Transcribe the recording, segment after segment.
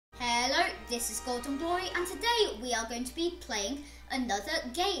this is GoldandGlory, and today we are going to be playing another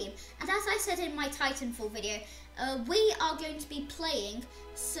game. And as I said in my Titanfall video, we are going to be playing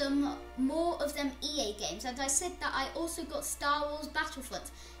some more of them EA games, and I said that I also got Starwars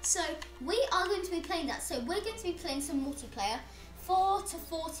Battlefront. So we are going to be playing that. So we're going to be playing some multiplayer, 4 to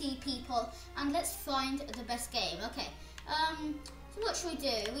 40 people, and let's find the best game. Okay, so what should we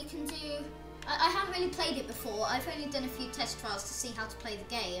do? We can do... I haven't really played it before. I've only done a few test trials to see how to play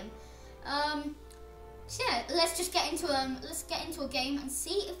the game. So yeah, let's just get into a game and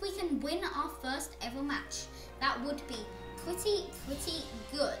see if we can win our first ever match. That would be pretty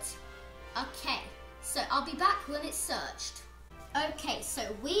good. Okay, so I'll be back when it's searched. Okay, so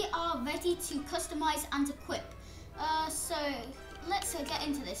we are ready to customize and equip. So let's get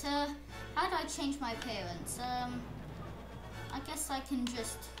into this. How do I change my appearance? I guess I can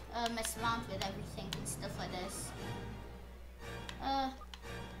just mess around with everything and stuff like this.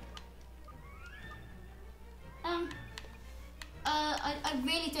 I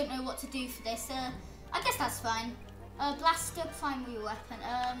really don't know what to do for this. I guess that's fine. Blaster, primary weapon.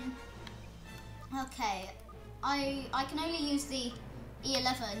 Okay, I can only use the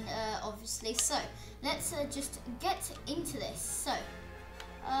E11, obviously. So let's just get into this. So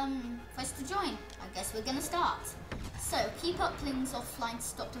press to join. I guess we're gonna start. So keep uplings offline to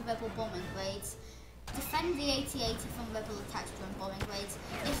stop the rebel bombing raids. Defend the 8080 from rebel attacks during bombing raids.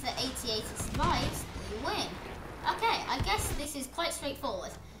 If the 8080 survives, you win. Okay, I guess this is quite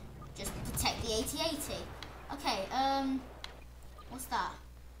straightforward. Just protect the 8080. Okay, what's that?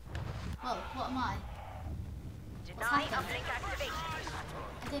 Whoa, what am I? What's happening?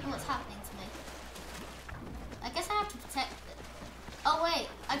 I don't know what's happening to me. I guess I have to protect it. Oh wait,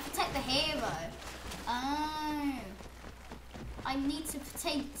 I protect the hero. Oh. I need to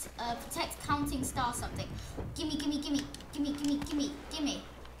protect counting star something. Gimme.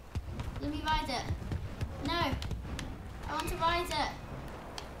 Let me ride it. No, I want to ride it.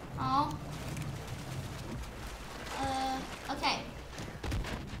 Oh. Okay.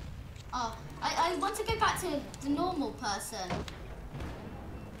 Oh, I want to go back to the normal person.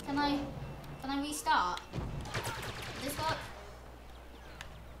 Can I restart? Does this work?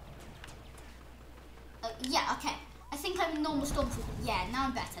 Yeah, okay. I think I'm a normal stormtrooper. Yeah, now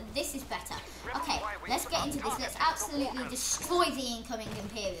I'm better. This is better. Okay, let's get into this. Let's absolutely destroy the incoming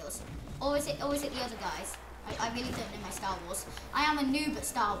Imperials. Or is it the other guys? I really don't know my Star Wars. I am a noob at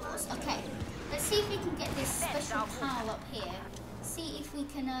Star Wars. Okay, let's see if we can get this special power up here. See if we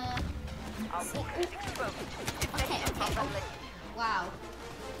can see. Okay. Oh. Wow.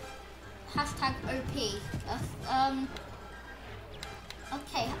 Hashtag OP.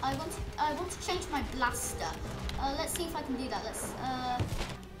 Okay, I want to change my blaster. Let's see if I can do that. Let's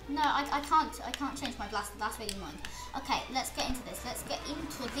no, I can't change my blaster. That's really annoying. Okay, let's get into this. Let's get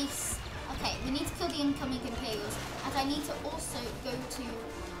into this. Okay, we need to kill the incoming Imperials, and I need to also go to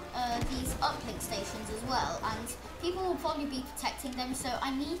these uplink stations as well. And people will probably be protecting them, so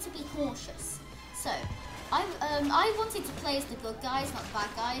I need to be cautious. So I wanted to play as the good guys, not the bad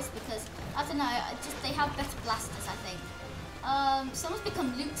guys, because I don't know. They have better blasters, I think. Someone's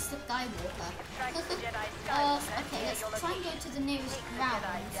become Luke Skywalker. Okay, let's try and go to the nearest ground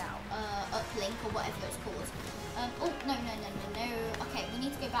uplink or whatever it's called. Oh, no. Okay, we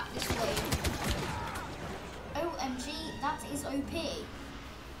need to go back this way. OMG, that is OP.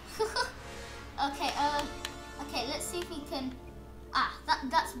 Okay, let's see if we can...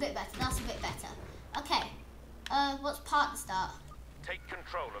 that's a bit better. Okay, what's partner start? Take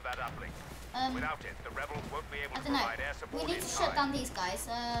control of that uplink. Without it, the rebels won't be able to provide air support. We need to shut down these guys.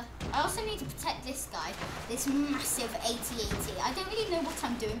 I also need to protect this guy, this massive 8080. I don't really know what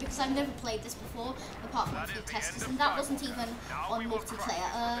I'm doing because I've never played this before, apart from a few testers, and that wasn't even on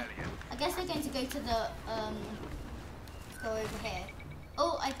multiplayer. I guess we're going to go to the go over here.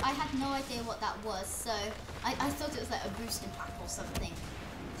 Oh, I had no idea what that was, so I thought it was like a boosting pack or something.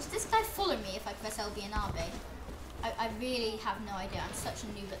 Does this guy follow me if I press LB and RB? I really have no idea. I'm such a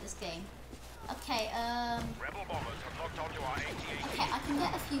noob at this game. Okay, Rebel bombers have locked onto our 8080. Okay, I can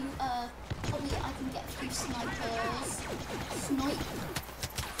get a few, probably I can get a few snipers. Snipe.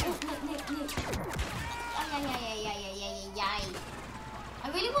 Oh, no. Ay. I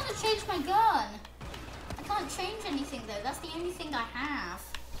really want to change my gun. I can't change anything though, that's the only thing I have.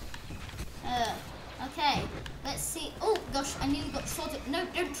 Okay, let's see. Oh gosh, I nearly got shot at. No,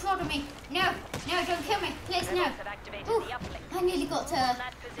 don't trod on me. No, don't kill me, please, no. Ooh, I nearly got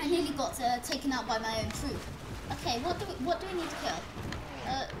taken out by my own troop. Okay, what do we need to kill?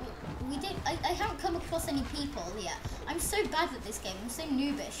 I haven't come across any people yet. I'm so bad at this game. I'm so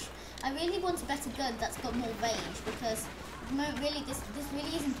noobish. I really want a better gun that's got more range because at the moment, really, this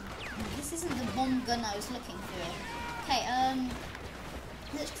isn't bomb gun I was looking for. Okay,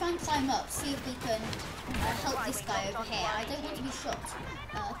 let's try and climb up, see if we can help this guy over here. I don't want to be shot.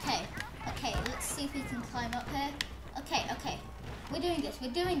 Okay, let's see if we can climb up here. Okay, we're doing this. We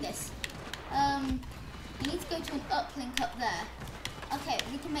need to go to an uplink up there. Okay,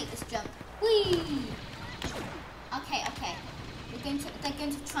 we can make this jump. Whee! Okay. They're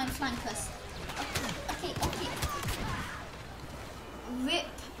going to try and flank us. Okay. Rip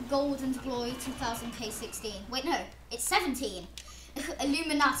GoldandGlory 2000K16. Wait, no, it's 17.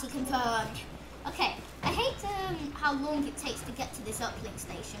 Illuminati confirmed. Okay, I hate how long it takes to get to this uplink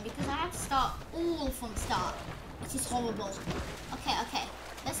station because I have to start all from the start, which is horrible. Okay.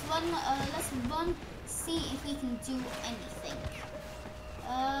 Let's run. See if we can do anything.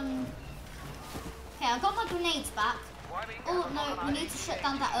 Okay, I got my grenades back. Oh no, we need to shut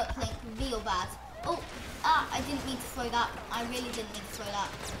down that uplink real bad. Oh, I didn't mean to throw that. I really didn't mean to throw that.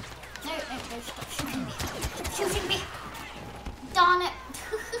 No, stop shooting me. Stop shooting me. Darn it.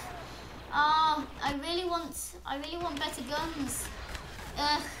 I really want better guns.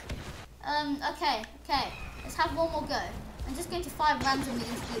 Okay. Let's have one more go. I'm just going to fire randomly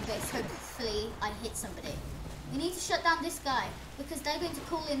into the abyss. Hopefully I hit somebody. We need to shut down this guy because they're going to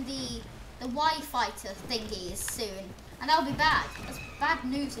call in the Y fighter thingies soon. And that'll be bad. That's bad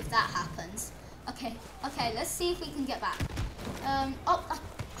news if that happens. Okay, let's see if we can get back. I've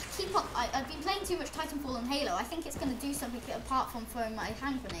been playing too much Titanfall and Halo. I think it's going to do something apart from throwing my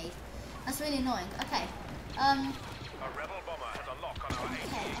hand grenade. That's really annoying. Okay. A rebel bomber has a lock on our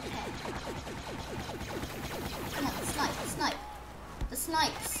Okay. Come on, snipe. The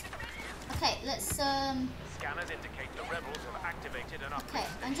snipes. Okay, let's Scanners indicate the rebels have activated an Okay,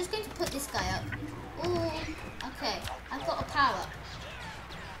 I'm just going to put this guy up. Ooh, okay. I've got a power.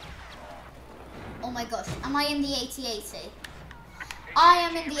 Oh my gosh, am I in the 80-80? I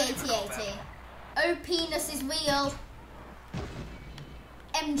am in the 80-80. OPness is real.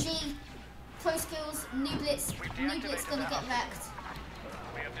 MG, pro skills, new blitz gonna get wrecked.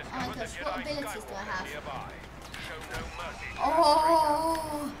 Oh my gosh, what abilities do I have?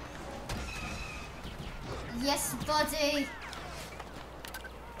 Oh! Yes, buddy.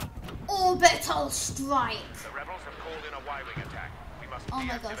 Orbital strike. The rebels have called in a Y-wing attack. We must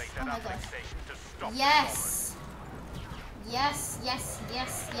deactivate that uplink station to stop Yes.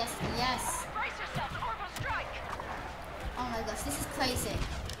 Oh my gosh, this is crazy.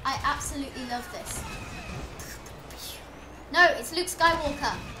 I absolutely love this. No, it's Luke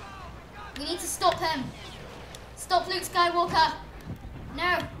Skywalker. We need to stop him. Stop Luke Skywalker.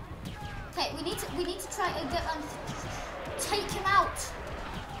 No. Okay, we need to try and take him out.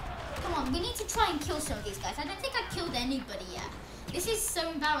 Come on, we need to try and kill some of these guys. I don't think I've killed anybody yet. This is so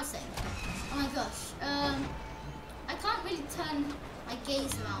embarrassing. Oh my gosh. I can't really turn my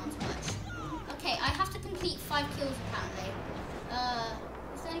gaze around much. Okay, I have to complete 5 kills apparently.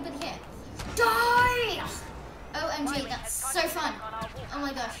 Is there anybody here? Die! OMG, that's so fun. Oh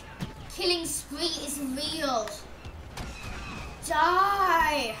my gosh. Killing spree is real.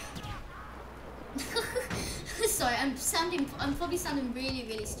 Die! Sorry, I'm probably sounding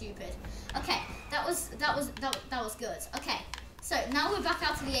really stupid. Okay, that was good. Okay, so now we're back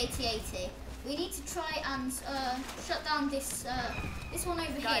out to the 80-80. We need to try and shut down this one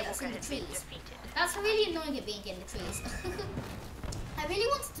over here that's in the trees. That's really annoying it being in the trees. I really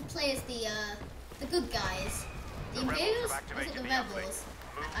wanted to play as the good guys. The Imperials? Was it the Rebels?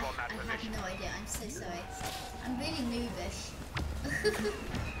 I have no idea. I'm so sorry. I'm really noobish.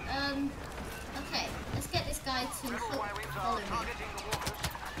 Okay, let's get this guy to follow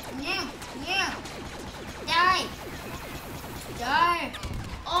me. Yeah. Die!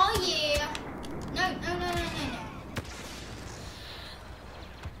 Oh yeah! No.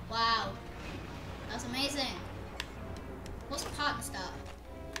 Wow. That was amazing. What's partner start?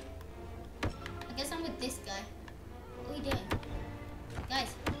 I guess I'm with this guy. What are we doing?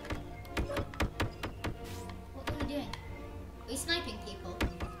 Guys. What are we doing? Are we sniping people?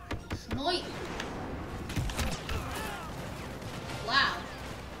 Snipe! Wow.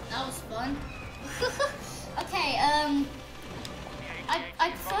 That was fun. Okay, I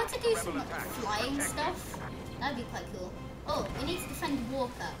prefer to do some flying stuff. That'd be quite cool. Oh, we need to defend the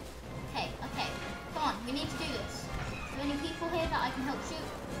walker. Okay. Come on, we need to do this. Is there any people here that I can help shoot?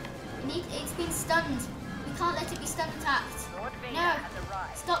 It's been stunned. We can't let it be stun attacked. No!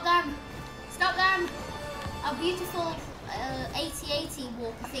 Stop them! Our beautiful 80-80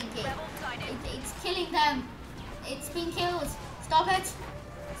 walker thingy. It's killing them. It's been killed. Stop it!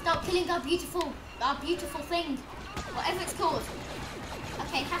 Stop killing our beautiful thing. Whatever it's called.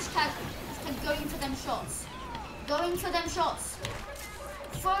 Okay, hashtag going for them shots.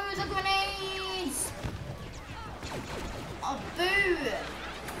 Throw the grenade! Oh, boo!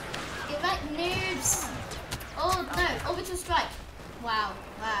 Get back, noobs! Oh no, orbital strike. Wow,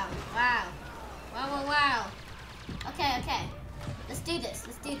 wow, wow. Wow, wow, wow. Okay, okay. Let's do this,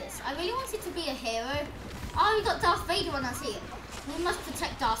 let's do this. I really wanted to be a hero. Oh, we got Darth Vader on our team. We must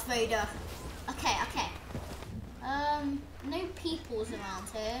protect Darth Vader. Okay, okay. No peoples around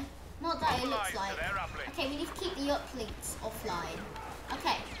here. Not that it looks like. Okay, we need to keep the uplinks offline.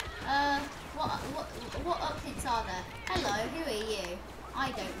 Okay. What uplinks are there? Hello, who are you?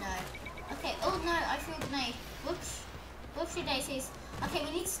 I don't know. Okay. Oh no, I threw a grenade. Whoops. Whoopsie daisies. Okay,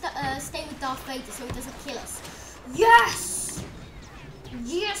 we need to stay with Darth Vader so he doesn't kill us. Yes!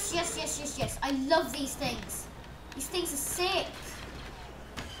 Yes, yes, yes, yes, yes. I love these things. These things are sick.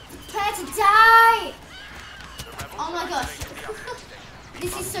 Prepare to die! Oh my gosh.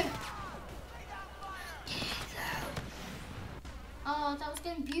 This is so... Oh, that was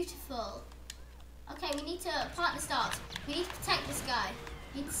going beautiful. Okay, we need to partner start. We need to protect this guy.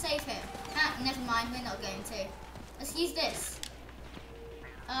 We need to save him. Ah, never mind, we're not going to. Let's use this.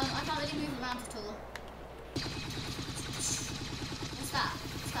 I can't really move around at all. What's that?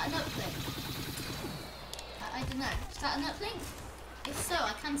 Is that an uplink? I don't know. Is that an uplink? If so,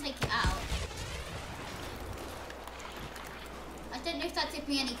 I can take it out. I don't know if that did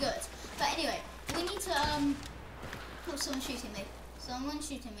me any good. But anyway, we need to, oh, someone's shooting me. Someone's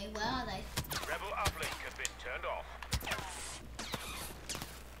shooting me. Where are they? Rebel uplink has been turned off.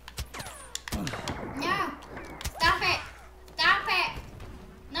 No! Stop it! Stop it!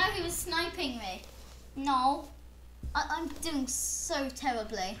 No, he was sniping me. No. I'm doing so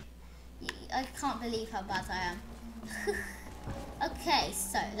terribly. I can't believe how bad I am. Okay,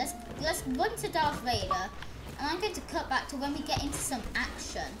 so let's run to Darth Vader. And I'm going to cut back to when we get into some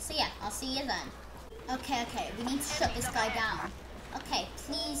action. So yeah, I'll see you then. Okay, okay, we need to shut this guy down. Okay,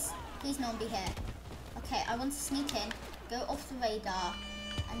 please no one be here. Okay, I want to sneak in, go off the radar,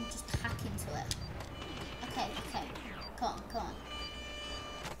 and just hack into it. Okay, okay, come on, come on.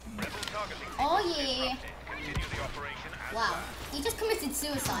 Oh yeah! Wow, he just committed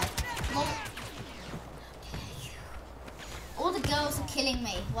suicide. Well, all the girls are killing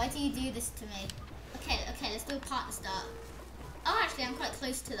me. Why do you do this to me? Okay, okay, let's do a partner start. Oh, actually, I'm quite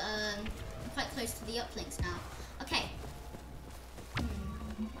close to the uplinks now. Okay.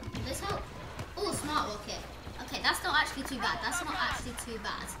 Will this help? Oh, smart rocket. Okay, that's not actually too bad. That's not actually too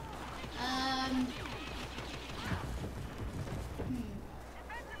bad.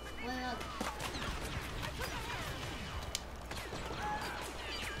 Well.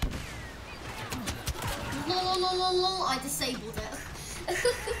 Lol, I disabled it.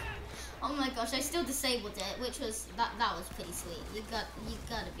 Oh my gosh, I still disabled it, which was that was pretty sweet. You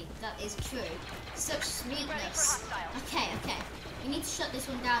gotta be, that is true. Such sweetness. Okay, okay. We need to shut this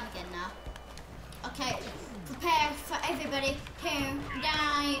one down again now. Okay, prepare for everybody to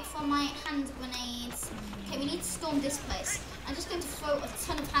die for my hand grenades. Okay, we need to storm this place. I'm just going to throw a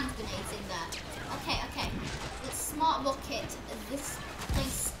ton of hand grenades in there. Okay, okay. Let's smart rocket this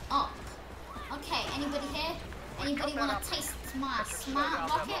place up. Okay, anybody here? Anybody want to taste my smart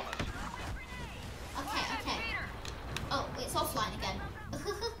rocket? Okay, okay. Oh, it's offline again.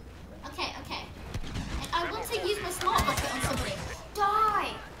 Okay, okay. And I want to use my smart rocket on somebody.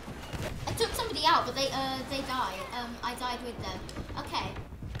 Die! I took somebody out, but they died. I died with them. Okay.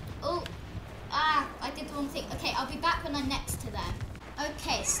 Oh, I did the wrong thing. Okay, I'll be back when I'm next to them.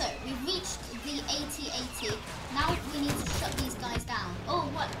 Okay, so we've reached the 80-80. Now we need to shut these guys down. Oh,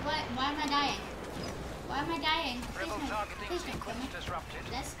 what? Why am I dying? Why am I dying? Please don't kill me.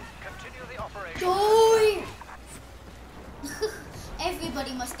 Let's continue the operation. Die!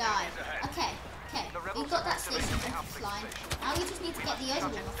 Everybody must die. Okay, okay. We've got that station offline. Now we just need to get the other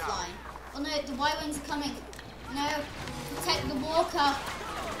one offline. Oh no, the Y-Wings are coming. No, protect the walker.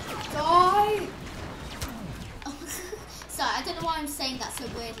 Die! Sorry, I don't know why I'm saying that so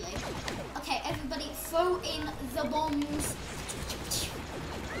weirdly. Okay, everybody throw in the bombs.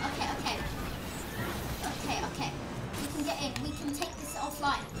 Okay, okay. Okay, okay. We can get in. We can take this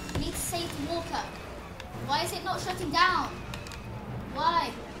offline. We need to save the walker. Why is it not shutting down?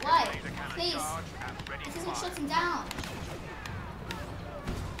 Why? Why? Please. This isn't shutting down.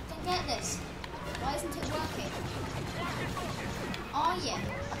 Don't get this. Why isn't it working? Oh yeah.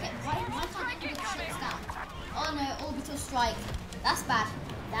 Okay, why can't anybody shut this down? Oh no, orbital strike. That's bad.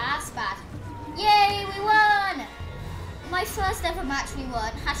 That's bad. Yay, we won! My first ever match we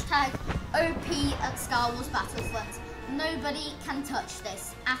won. Hashtag OP at Star Wars Battlefront. Nobody can touch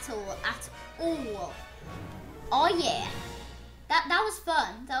this at all. At all. Oh yeah. That was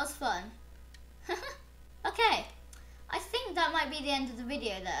fun. That was fun. Okay. I think that might be the end of the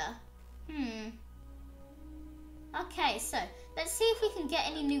video there. Okay, so let's see if we can get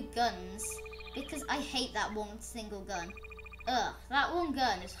any new guns, because I hate that one single gun. Ugh, that one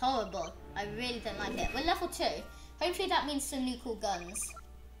gun is horrible. I really don't like it. We're level 2. Hopefully that means some new cool guns.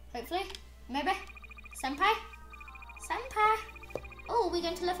 Hopefully. Maybe. Senpai? Senpai? Oh, we're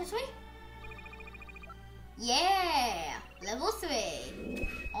going to level 3? Yeah! Level 3.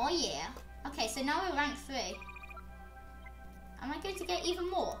 Oh yeah. Okay, so now we're rank 3. Am I going to get even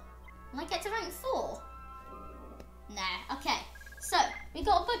more? Will I get to rank 4? Nah, okay. So, we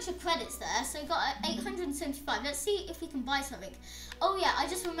got a bunch of credits there, so we got 875. Let's see if we can buy something. Oh yeah, I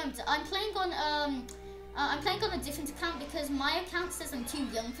just remembered. I'm playing on a different account because my account says I'm too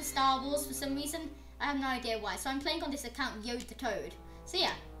young for Star Wars for some reason. I have no idea why. So I'm playing on this account, Yod the Toad. So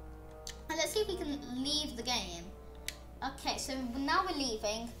yeah. And let's see if we can leave the game. Okay, so now we're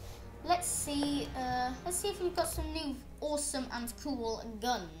leaving. Let's see if we've got some new awesome and cool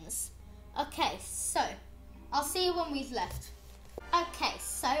guns. Okay, so I'll see you when we've left. Okay,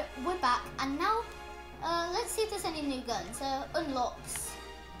 so we're back, and now let's see if there's any new guns. Unlocks.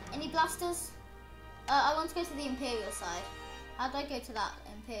 Any blasters? I want to go to the Imperial side. How do I go to that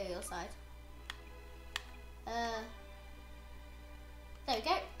Imperial side? There we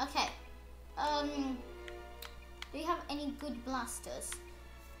go. Okay. Do you have any good blasters?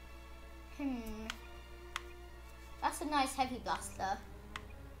 That's a nice heavy blaster.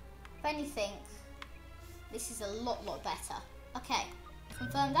 If anything, this is a lot better. Okay,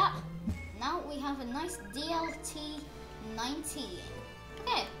 confirm that. Now we have a nice DLT-19.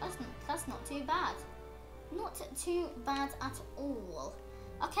 Okay, that's not too bad. Not too bad at all.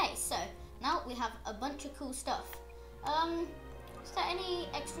 Okay, so now we have a bunch of cool stuff. Is there any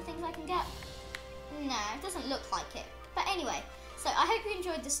extra things I can get? No, it doesn't look like it. But anyway, so I hope you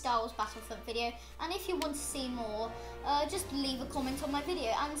enjoyed the Star Wars Battlefront video, and if you want to see more, just leave a comment on my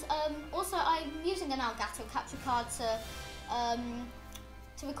video. And also, I'm using an Elgato capture card to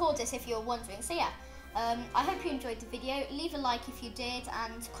record this, if you're wondering. So yeah, I hope you enjoyed the video. Leave a like if you did,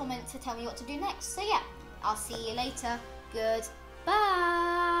 and comment to tell me what to do next. So yeah, I'll see you later.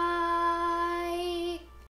 Goodbye.